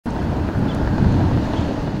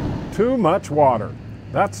Too much water.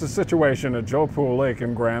 That's the situation at Joe Pool Lake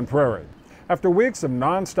in Grand Prairie. After weeks of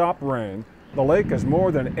nonstop rain, the lake is more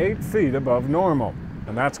than 8 feet above normal,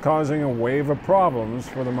 and that's causing a wave of problems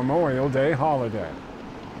for the Memorial Day holiday.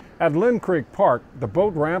 At Lynn Creek Park, the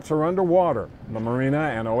boat ramps are underwater, the marina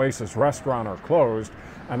and Oasis restaurant are closed,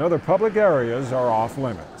 and other public areas are off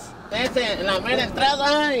limits.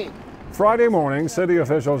 Friday morning, city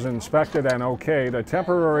officials inspected and okayed a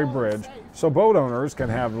temporary bridge so boat owners can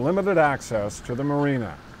have limited access to the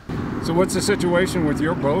marina. So what's the situation with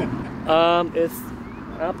your boat? It's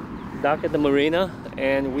up dock at the marina,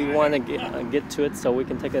 and we want to get to it so we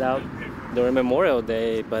can take it out during Memorial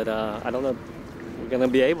Day, but I don't know if we're going to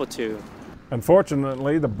be able to.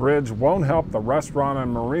 Unfortunately, the bridge won't help the restaurant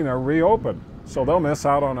and marina reopen, so they'll miss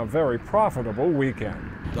out on a very profitable weekend.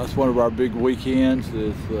 That's one of our big weekends.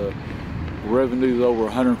 Is revenue's over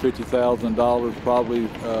 $150,000 probably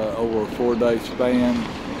over a 4-day span,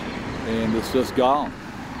 and it's just gone.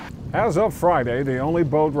 As of Friday, the only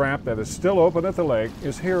boat ramp that is still open at the lake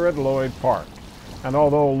is here at Lloyd Park. And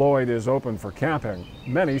although Lloyd is open for camping,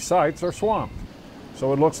 many sites are swamped.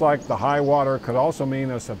 So it looks like the high water could also mean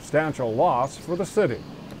a substantial loss for the city.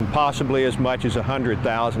 Possibly as much as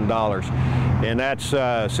 $100,000. And that's,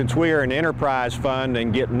 since we are an enterprise fund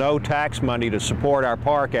and get no tax money to support our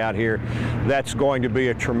park out here, that's going to be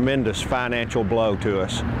a tremendous financial blow to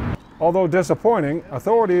us. Although disappointing,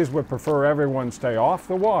 authorities would prefer everyone stay off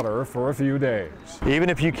the water for a few days. Even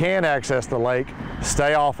if you can access the lake,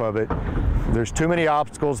 stay off of it. There's too many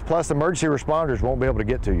obstacles, plus emergency responders won't be able to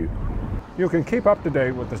get to you. You can keep up to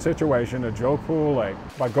date with the situation at Joe Pool Lake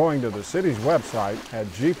by going to the city's website at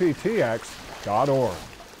gptx.org.